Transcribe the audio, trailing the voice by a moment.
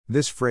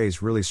This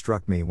phrase really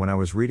struck me when I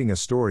was reading a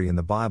story in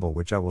the Bible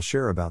which I will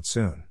share about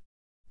soon.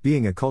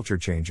 Being a culture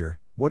changer,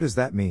 what does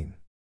that mean?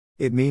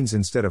 It means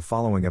instead of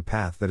following a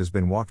path that has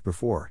been walked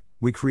before,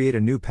 we create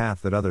a new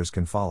path that others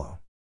can follow.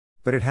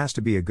 But it has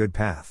to be a good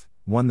path,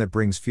 one that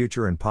brings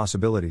future and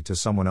possibility to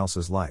someone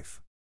else's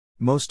life.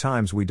 Most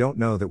times we don't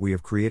know that we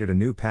have created a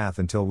new path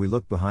until we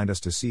look behind us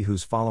to see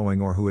who's following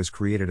or who has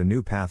created a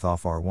new path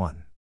off our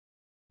one.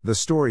 The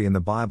story in the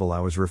Bible I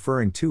was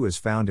referring to is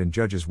found in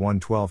Judges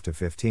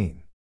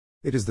 1:12-15.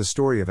 It is the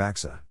story of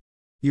Achsah.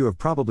 You have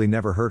probably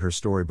never heard her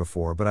story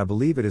before, but I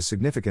believe it is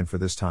significant for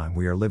this time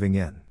we are living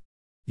in.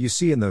 You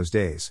see, in those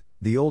days,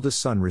 the oldest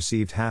son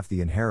received half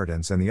the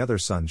inheritance and the other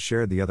sons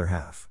shared the other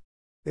half.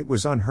 It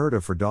was unheard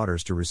of for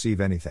daughters to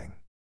receive anything.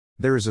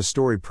 There is a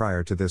story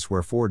prior to this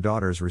where 4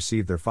 daughters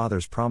received their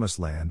father's promised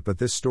land, but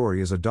this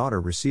story is a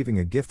daughter receiving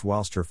a gift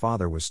whilst her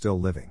father was still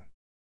living.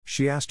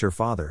 She asked her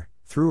father,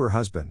 through her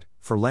husband,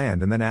 for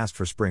land and then asked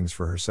for springs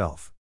for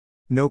herself.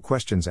 No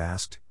questions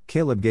asked,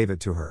 Caleb gave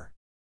it to her.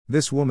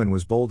 This woman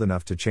was bold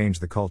enough to change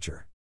the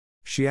culture.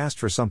 She asked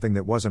for something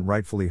that wasn't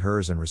rightfully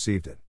hers and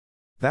received it.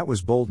 That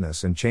was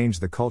boldness and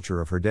changed the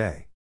culture of her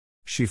day.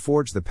 She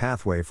forged the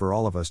pathway for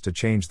all of us to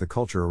change the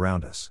culture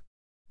around us.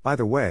 By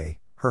the way,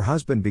 her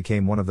husband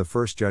became one of the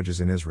first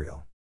judges in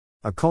Israel.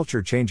 A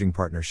culture-changing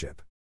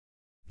partnership.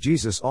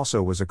 Jesus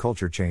also was a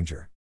culture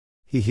changer.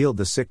 He healed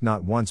the sick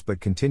not once but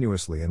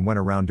continuously and went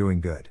around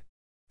doing good.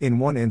 In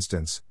one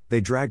instance,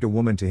 they dragged a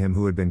woman to him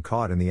who had been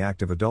caught in the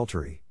act of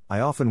adultery. I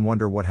often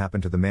wonder what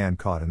happened to the man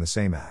caught in the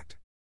same act.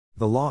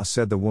 The law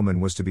said the woman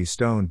was to be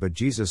stoned, but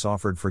Jesus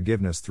offered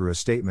forgiveness through a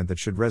statement that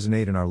should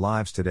resonate in our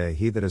lives today: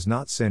 he that has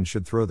not sinned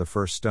should throw the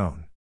first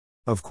stone.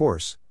 Of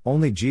course,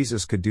 only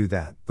Jesus could do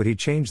that, but he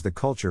changed the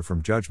culture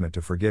from judgment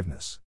to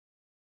forgiveness.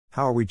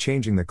 How are we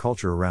changing the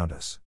culture around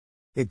us?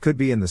 It could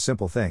be in the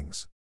simple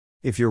things.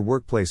 If your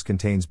workplace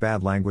contains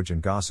bad language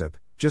and gossip,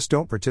 just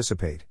don't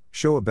participate,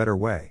 show a better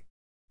way.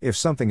 If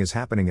something is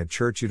happening at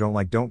church you don't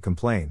like, don't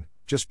complain,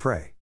 just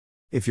pray.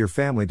 If your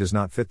family does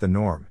not fit the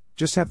norm,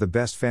 just have the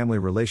best family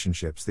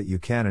relationships that you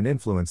can and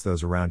influence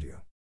those around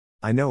you.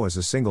 I know as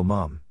a single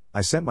mom,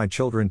 I sent my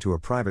children to a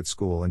private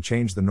school and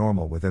changed the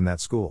normal within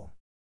that school.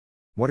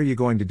 What are you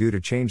going to do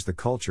to change the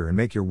culture and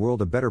make your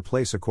world a better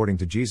place according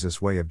to Jesus'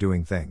 way of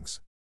doing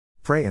things?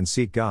 Pray and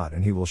seek God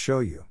and He will show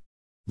you.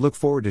 Look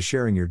forward to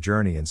sharing your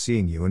journey and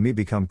seeing you and me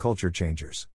become culture changers.